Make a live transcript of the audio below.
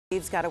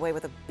Thieves got away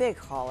with a big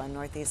haul in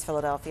Northeast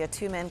Philadelphia.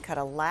 Two men cut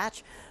a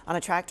latch on a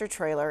tractor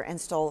trailer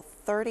and stole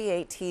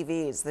 38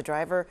 TVs. The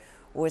driver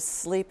was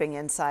sleeping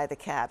inside the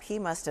cab. He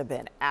must have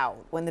been out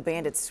when the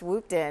bandits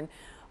swooped in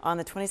on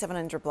the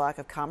 2700 block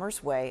of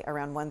Commerce Way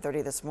around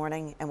 1:30 this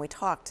morning, and we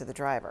talked to the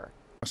driver.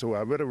 I said,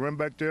 well, I better run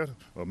back there,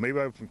 or maybe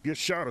I get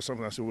shot or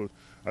something.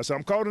 I said,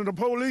 I'm calling the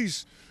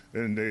police.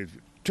 And they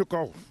took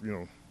off,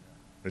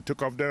 They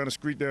took off down the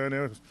street down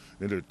there.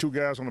 And there were two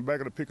guys on the back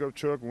of the pickup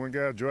truck, one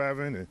guy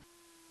driving. And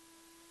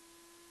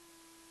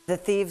the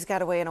thieves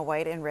got away in a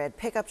white and red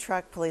pickup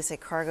truck. Police say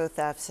cargo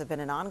thefts have been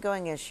an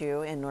ongoing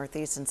issue in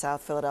Northeast and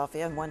South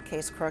Philadelphia. In one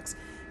case, crooks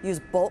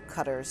used bolt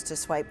cutters to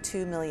swipe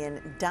 2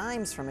 million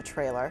dimes from a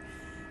trailer.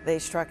 They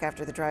struck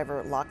after the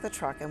driver locked the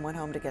truck and went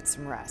home to get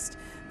some rest.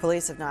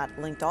 Police have not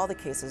linked all the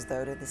cases,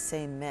 though, to the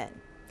same men.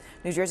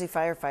 New Jersey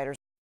firefighters